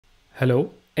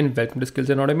Hello and welcome to Skills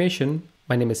and Automation.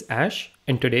 My name is Ash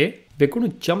and today we're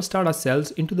going to jumpstart ourselves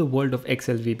into the world of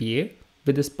Excel VBA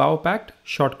with this power-packed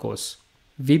short course.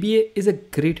 VBA is a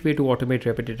great way to automate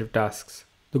repetitive tasks.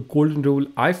 The golden rule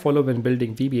I follow when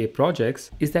building VBA projects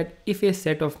is that if a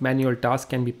set of manual tasks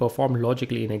can be performed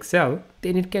logically in Excel,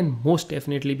 then it can most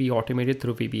definitely be automated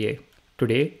through VBA.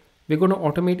 Today, we're going to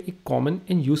automate a common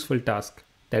and useful task.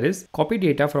 That is, copy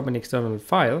data from an external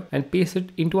file and paste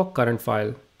it into a current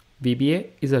file. VBA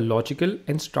is a logical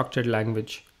and structured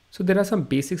language. So there are some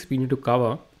basics we need to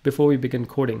cover before we begin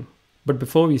coding. But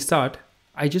before we start,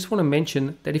 I just want to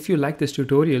mention that if you like this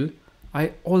tutorial,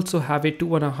 I also have a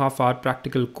 2.5-hour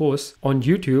practical course on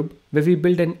YouTube where we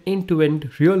build an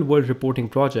end-to-end real-world reporting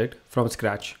project from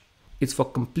scratch. It's for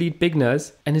complete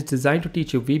beginners and is designed to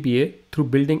teach you VBA through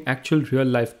building actual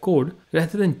real-life code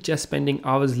rather than just spending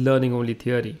hours learning only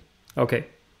theory. Okay,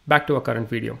 back to our current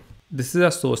video. This is our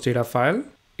source data file.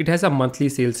 It has our monthly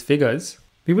sales figures.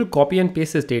 We will copy and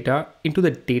paste this data into the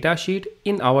data sheet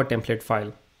in our template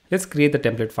file. Let's create the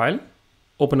template file.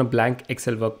 Open a blank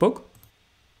Excel workbook.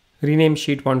 Rename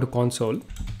sheet 1 to console.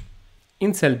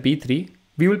 In cell B3,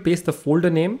 we will paste the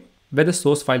folder name where the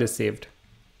source file is saved.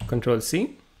 Ctrl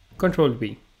C, Ctrl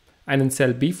V. And in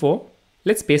cell B4,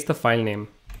 let's paste the file name.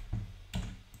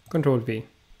 Ctrl V.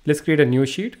 Let's create a new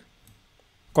sheet.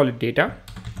 Call it data.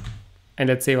 And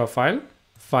let's save our file.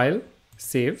 File.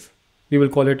 Save. We will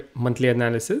call it monthly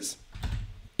analysis.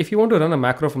 If you want to run a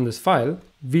macro from this file,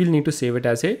 we'll need to save it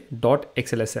as a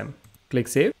 .xlsm. Click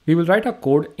save. We will write our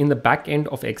code in the back end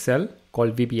of Excel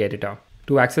called VB editor.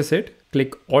 To access it,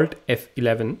 click Alt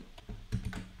F11.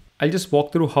 I'll just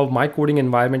walk through how my coding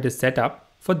environment is set up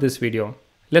for this video.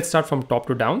 Let's start from top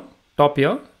to down. Top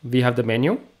here, we have the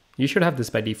menu. You should have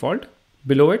this by default.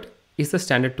 Below it is the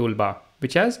standard toolbar,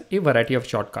 which has a variety of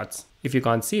shortcuts. If you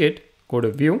can't see it, go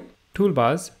to View,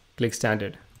 Toolbars, click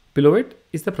Standard. Below it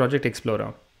is the Project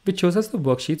Explorer, which shows us the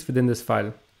worksheets within this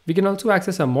file. We can also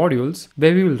access our modules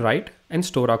where we will write and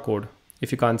store our code.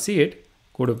 If you can't see it,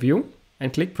 go to View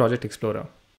and click Project Explorer.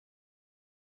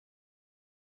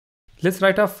 Let's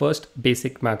write our first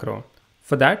basic macro.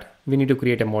 For that, we need to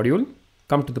create a module,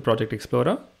 come to the Project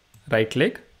Explorer, right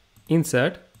click,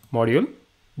 insert, module.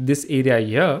 This area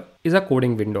here is a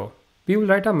coding window. We will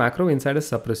write our macro inside a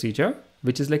sub procedure,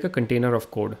 which is like a container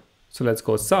of code. So let's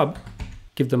go sub,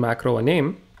 give the macro a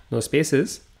name, no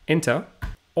spaces, enter.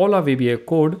 All our VBA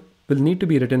code will need to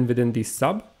be written within the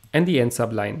sub and the end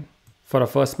sub line. For our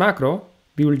first macro,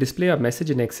 we will display a message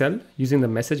in Excel using the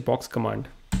message box command.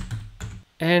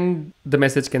 And the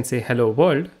message can say hello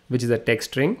world, which is a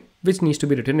text string, which needs to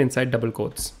be written inside double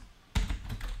quotes.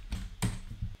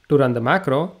 To run the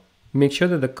macro, make sure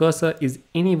that the cursor is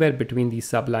anywhere between these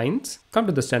sublines. Come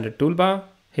to the standard toolbar,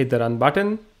 hit the run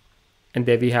button, and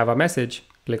there we have our message.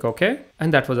 Click OK,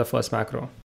 and that was our first macro.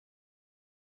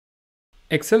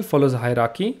 Excel follows a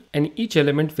hierarchy, and each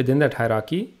element within that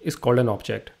hierarchy is called an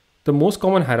object. The most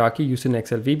common hierarchy used in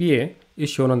Excel VBA is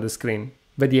shown on the screen,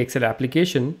 where the Excel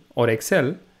application or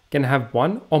Excel can have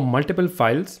one or multiple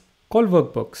files called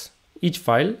workbooks. Each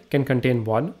file can contain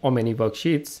one or many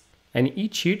worksheets, and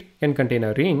each sheet can contain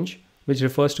a range, which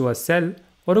refers to a cell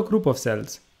or a group of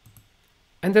cells.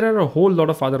 And there are a whole lot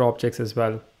of other objects as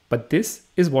well, but this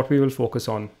is what we will focus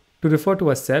on. To refer to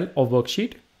a cell or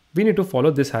worksheet, we need to follow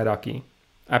this hierarchy.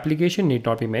 Application need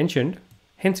not be mentioned,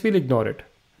 hence we'll ignore it.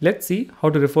 Let's see how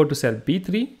to refer to cell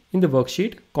B3 in the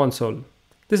worksheet console.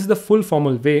 This is the full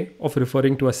formal way of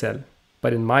referring to a cell.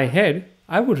 But in my head,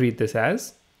 I would read this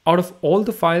as, out of all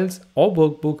the files or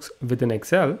workbooks within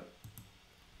Excel,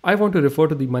 I want to refer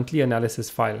to the monthly analysis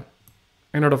file.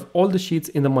 And out of all the sheets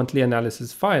in the monthly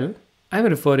analysis file, I'm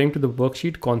referring to the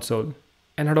worksheet console.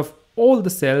 And out of all the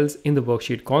cells in the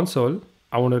worksheet console,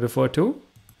 I want to refer to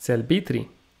cell B3.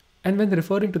 And when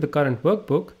referring to the current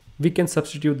workbook, we can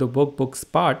substitute the workbooks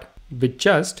part with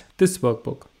just this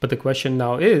workbook. But the question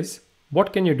now is,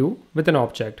 what can you do with an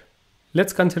object?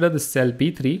 Let's consider the cell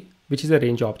B3, which is a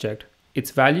range object.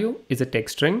 Its value is a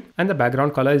text string and the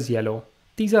background color is yellow.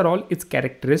 These are all its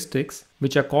characteristics,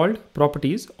 which are called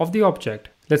properties of the object.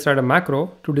 Let's write a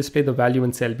macro to display the value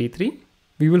in cell B3.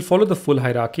 We will follow the full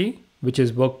hierarchy, which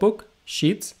is workbook,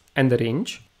 sheets, and the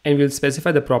range, and we'll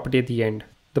specify the property at the end.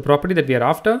 The property that we are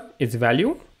after is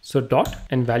value, so dot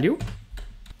and value.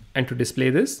 And to display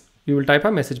this, we will type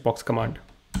our message box command.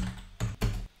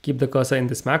 Keep the cursor in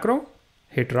this macro,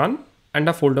 hit run, and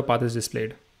our folder path is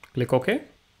displayed. Click OK.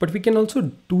 But we can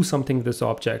also do something with this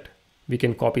object. We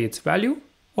can copy its value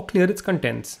or clear its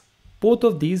contents. Both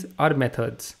of these are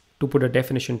methods. To put a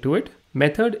definition to it,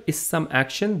 method is some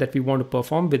action that we want to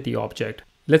perform with the object.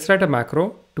 Let's write a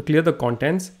macro to to clear the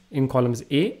contents in columns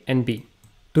A and B.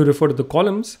 To refer to the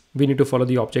columns, we need to follow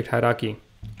the object hierarchy.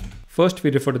 First,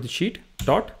 we refer to the sheet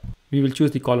dot. We will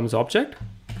choose the columns object,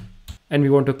 and we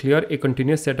want to clear a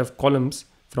continuous set of columns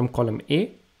from column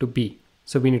A to B.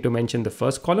 So we need to mention the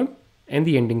first column and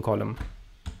the ending column.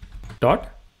 Dot,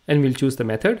 and we'll choose the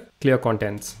method clear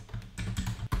contents.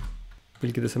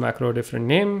 We'll give this a macro different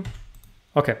name.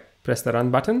 Okay, press the run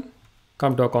button,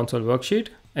 come to our console worksheet,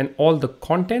 and all the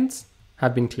contents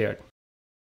have been cleared.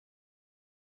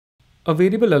 A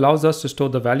variable allows us to store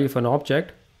the value of an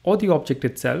object or the object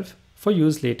itself for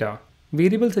use later.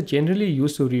 Variables are generally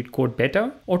used to read code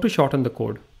better or to shorten the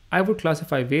code. I would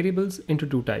classify variables into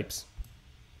two types: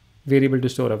 variable to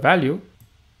store a value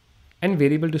and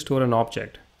variable to store an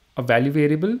object. A value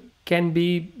variable can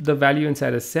be the value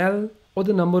inside a cell or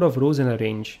the number of rows in a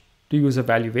range. To use a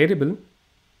value variable,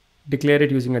 declare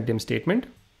it using a dim statement,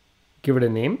 give it a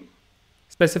name,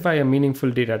 specify a meaningful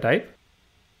data type,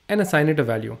 and assign it a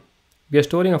value. We are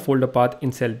storing a folder path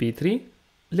in cell B3.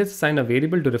 Let's assign a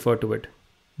variable to refer to it.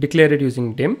 Declare it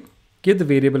using dim, give the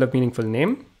variable a meaningful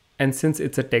name, and since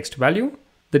it's a text value,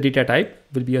 the data type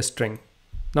will be a string.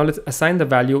 Now let's assign the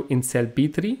value in cell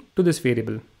B3 to this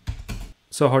variable.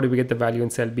 So how do we get the value in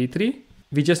cell B3?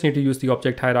 We just need to use the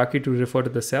object hierarchy to refer to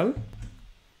the cell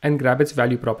and grab its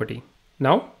value property.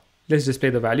 Now let's display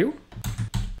the value.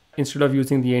 Instead of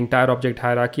using the entire object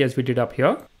hierarchy as we did up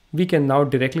here, we can now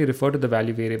directly refer to the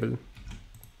value variable.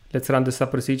 Let's run this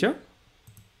sub procedure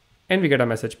and we get a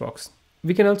message box.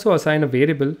 We can also assign a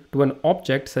variable to an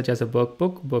object such as a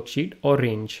workbook, worksheet, or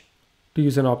range. To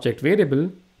use an object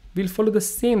variable, we'll follow the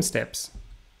same steps.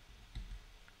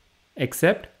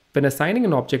 Except when assigning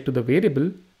an object to the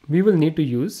variable, we will need to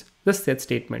use the set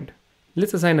statement.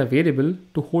 Let's assign a variable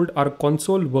to hold our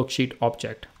console worksheet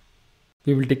object.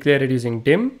 We will declare it using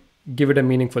dim, give it a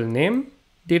meaningful name,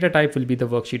 data type will be the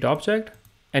worksheet object,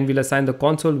 and we'll assign the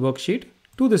console worksheet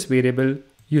to this variable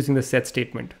using the set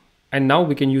statement. And now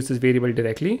we can use this variable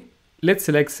directly. Let's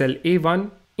select cell A1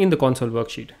 in the console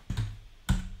worksheet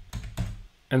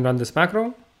and run this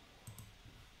macro.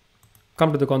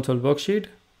 Come to the console worksheet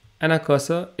and our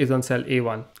cursor is on cell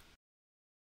A1.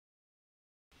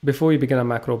 Before we begin our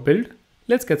macro build,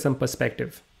 let's get some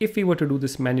perspective. If we were to do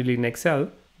this manually in Excel,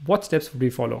 what steps would we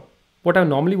follow? What I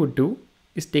normally would do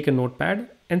is take a notepad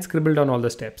and scribble down all the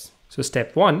steps. So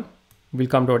step 1, we'll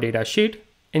come to our data sheet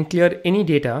and clear any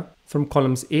data from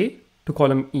columns A to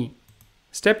column E.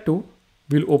 Step 2,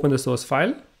 we'll open the source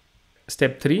file.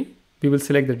 Step 3, we will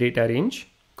select the data range,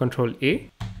 Control A.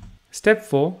 Step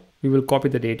 4, we will copy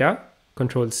the data,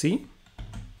 Control C.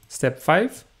 Step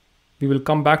 5, we will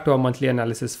come back to our monthly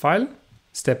analysis file.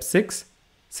 Step 6,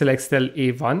 select cell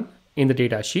A1 in the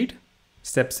data sheet.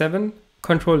 Step 7,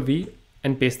 Control V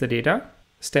and paste the data.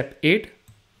 Step 8,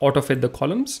 auto-fit the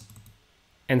columns.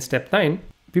 And step 9,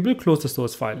 we will close the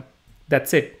source file.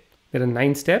 That's it. There are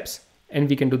 9 steps and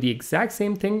we can do the exact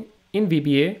same thing in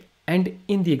VBA and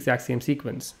in the exact same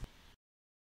sequence.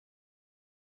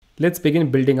 Let's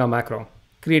begin building our macro.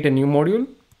 Create a new module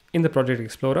in the Project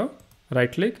Explorer.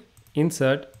 Right click,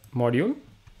 insert module.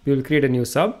 We will create a new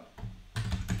sub.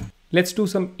 Let's do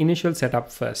some initial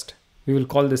setup first. We will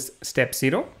call this step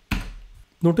 0.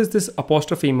 Notice this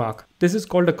apostrophe mark. This is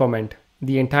called a comment.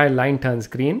 The entire line turns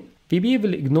green. VBA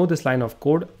will ignore this line of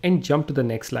code and jump to the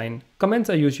next line. Comments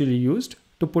are usually used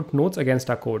to put notes against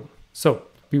our code. So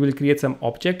we will create some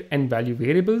object and value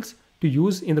variables to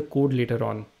use in the code later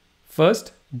on.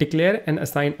 First, declare and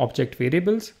assign object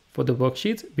variables for the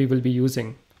worksheets we will be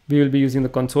using. We will be using the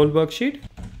console worksheet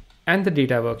and the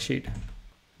data worksheet.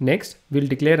 Next, we'll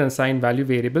declare and assign value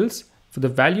variables for the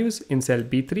values in cell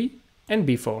B3 and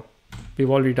B4. We've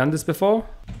already done this before.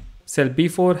 Cell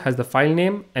B4 has the file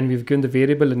name and we've given the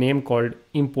variable a name called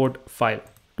import file.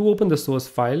 To open the source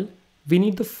file, we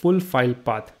need the full file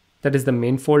path. That is the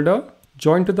main folder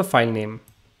joined to the file name.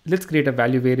 Let's create a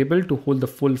value variable to hold the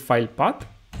full file path.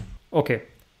 Okay,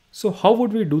 so how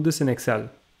would we do this in Excel?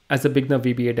 As a beginner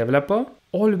VBA developer,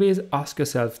 always ask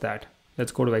yourself that.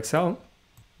 Let's go to Excel.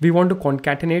 We want to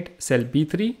concatenate cell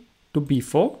B3 to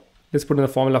B4. Let's put in the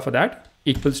formula for that.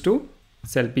 Equals to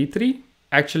cell B3.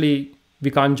 Actually, we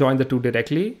can't join the two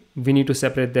directly. We need to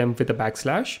separate them with a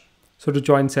backslash. So to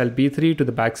join cell B3 to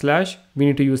the backslash, we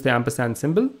need to use the ampersand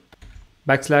symbol.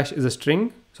 Backslash is a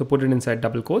string, so put it inside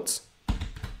double quotes.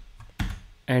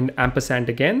 And ampersand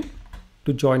again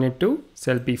to join it to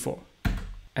cell B4.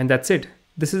 And that's it.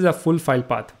 This is a full file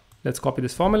path. Let's copy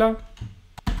this formula.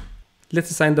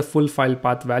 Let's assign the full file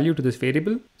path value to this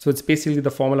variable. So it's basically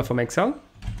the formula from Excel.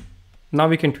 Now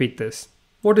we can tweak this.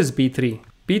 What is B3?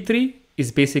 B3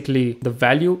 is basically the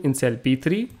value in cell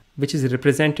B3 which is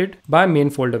represented by a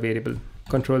main folder variable.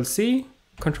 Control C,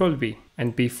 Control V,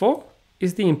 and P4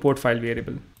 is the import file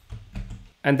variable.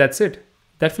 And that's it.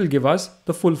 That will give us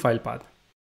the full file path.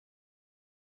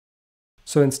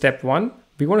 So in step 1,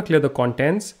 we want to clear the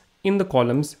contents in the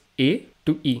columns A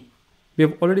to E. We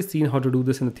have already seen how to do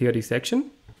this in the theory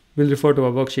section. We'll refer to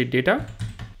our worksheet data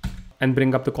and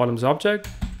bring up the columns object.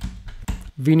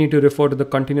 We need to refer to the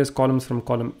continuous columns from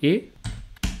column A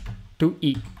to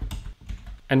E.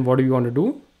 And what do we want to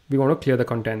do? We want to clear the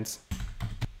contents.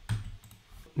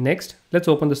 Next, let's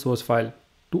open the source file.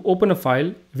 To open a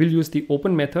file, we'll use the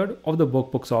open method of the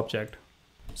workbooks object.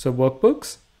 So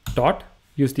workbooks dot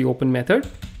use the open method.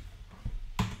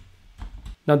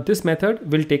 Now this method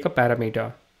will take a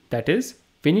parameter. That is,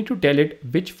 we need to tell it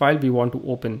which file we want to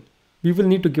open. We will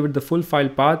need to give it the full file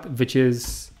path, which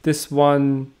is this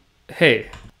one.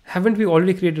 Hey, haven't we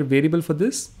already created a variable for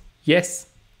this? Yes,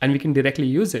 and we can directly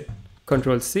use it.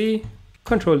 Control C,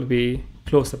 Control V,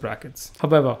 close the brackets.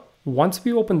 However, once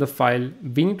we open the file,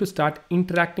 we need to start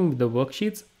interacting with the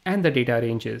worksheets and the data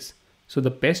ranges. So the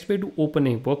best way to open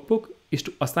a workbook is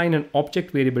to assign an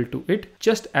object variable to it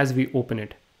just as we open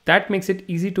it. That makes it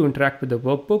easy to interact with the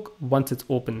workbook once it's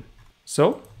open.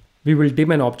 So we will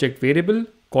dim an object variable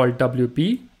called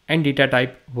WP and data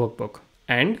type workbook.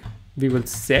 And we will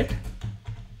set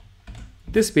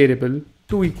this variable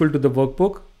to equal to the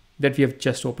workbook that we have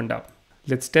just opened up.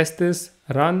 Let's test this,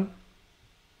 run.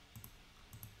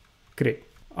 Great.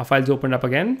 Our file's opened up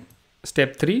again.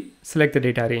 Step 3, select the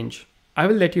data range. I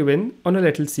will let you in on a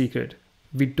little secret.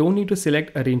 We don't need to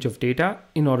select a range of data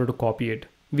in order to copy it.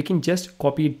 We can just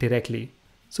copy it directly.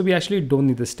 So we actually don't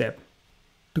need this step.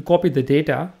 To copy the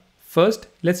data, first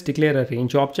let's declare a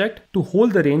range object to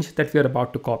hold the range that we are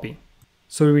about to copy.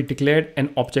 So we declared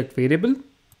an object variable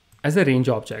as a range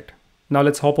object. Now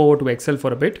let's hop over to Excel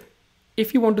for a bit.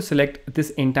 If you want to select this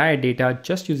entire data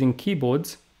just using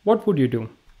keyboards, what would you do?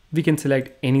 We can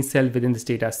select any cell within this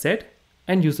data set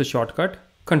and use the shortcut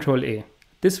Control A.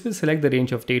 This will select the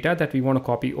range of data that we want to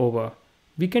copy over.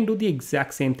 We can do the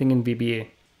exact same thing in VBA.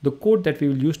 The code that we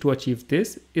will use to achieve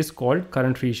this is called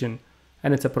current region,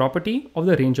 and it's a property of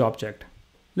the range object.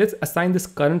 Let's assign this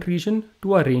current region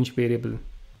to a range variable.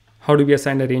 How do we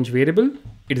assign a range variable?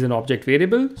 It is an object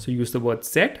variable, so use the word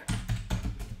set.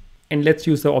 And let's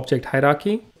use the object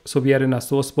hierarchy. So we are in our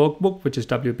source workbook, which is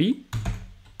WP.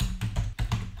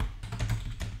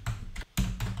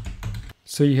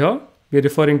 So here we're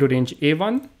referring to range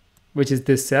A1, which is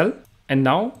this cell. And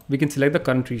now we can select the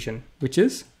current region, which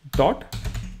is dot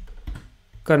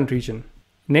current region.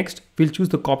 Next, we'll choose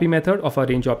the copy method of our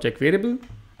range object variable.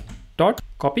 Dot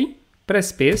copy, press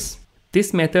space.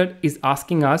 This method is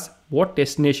asking us what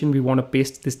destination we want to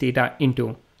paste this data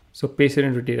into. So paste it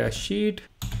into data sheet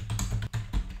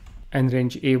and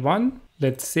range A1.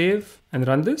 Let's save and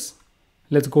run this.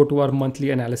 Let's go to our monthly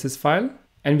analysis file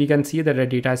and we can see that our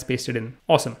data is pasted in.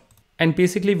 Awesome. And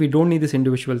basically we don't need these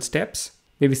individual steps.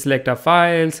 Maybe select our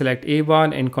file, select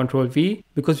A1 and Control V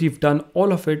because we've done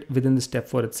all of it within the step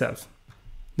 4 itself.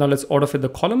 Now let's autofit the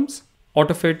columns.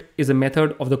 Autofit is a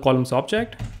method of the columns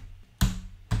object.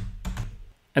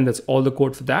 And that's all the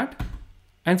code for that.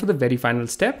 And for the very final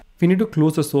step, we need to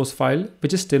close the source file,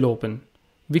 which is still open.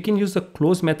 We can use the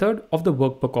close method of the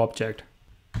workbook object.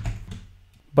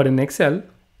 But in Excel,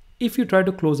 if you try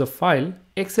to close a file,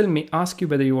 Excel may ask you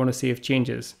whether you want to save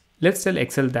changes. Let's tell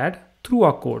Excel that through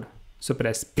our code. So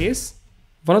press space.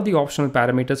 One of the optional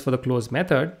parameters for the close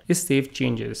method is save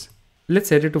changes. Let's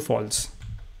set it to false.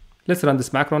 Let's run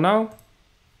this macro now.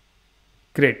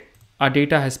 Great. Our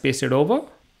data has pasted over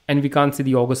and we can't see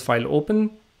the August file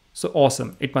open. So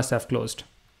awesome, it must have closed.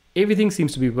 Everything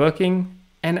seems to be working.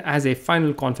 And as a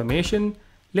final confirmation,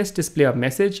 let's display a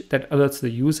message that alerts the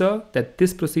user that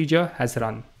this procedure has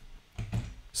run.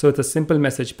 So it's a simple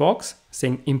message box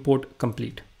saying import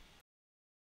complete.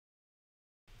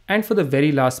 And for the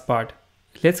very last part,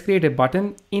 let's create a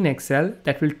button in Excel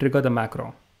that will trigger the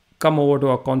macro. Come over to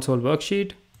our console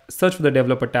worksheet, search for the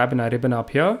developer tab in our ribbon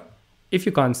up here. If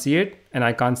you can't see it and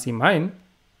I can't see mine,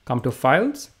 come to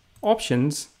Files,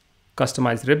 Options,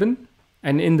 Customize Ribbon,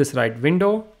 and in this right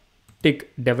window,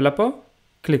 tick Developer,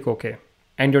 click OK.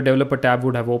 And your developer tab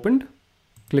would have opened.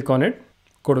 Click on it,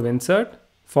 go to Insert,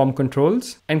 Form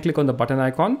Controls, and click on the button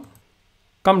icon.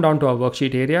 Come down to our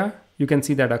worksheet area. You can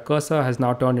see that our cursor has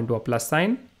now turned into a plus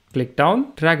sign. Click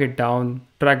down, drag it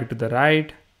to the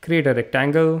right, create a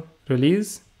rectangle,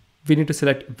 release. We need to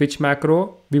select which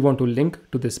macro we want to link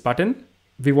to this button.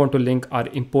 We want to link our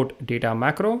import data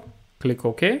macro. Click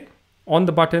OK. On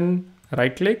the button,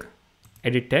 right click,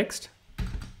 edit text,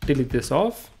 delete this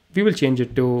off. We will change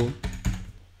it to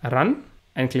run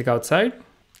and click outside.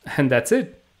 And that's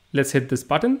it. Let's hit this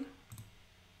button.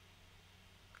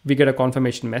 We get a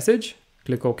confirmation message,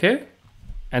 click OK,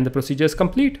 and the procedure is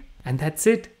complete. And that's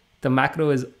it. The macro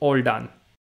is all done.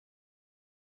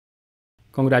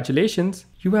 Congratulations,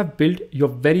 you have built your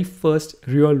very first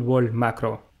real world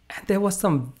macro. And there was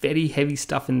some very heavy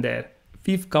stuff in there.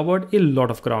 We've covered a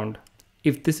lot of ground.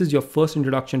 If this is your first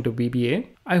introduction to VBA,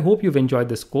 I hope you've enjoyed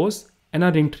this course and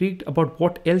are intrigued about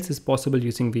what else is possible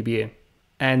using VBA.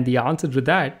 And the answer to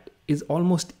that is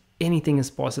almost anything is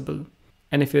possible.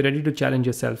 And if you're ready to challenge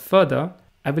yourself further,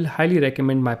 I will highly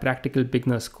recommend my Practical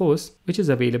Beginners course, which is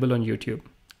available on YouTube.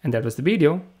 And that was the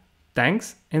video.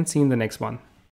 Thanks, and see you in the next one.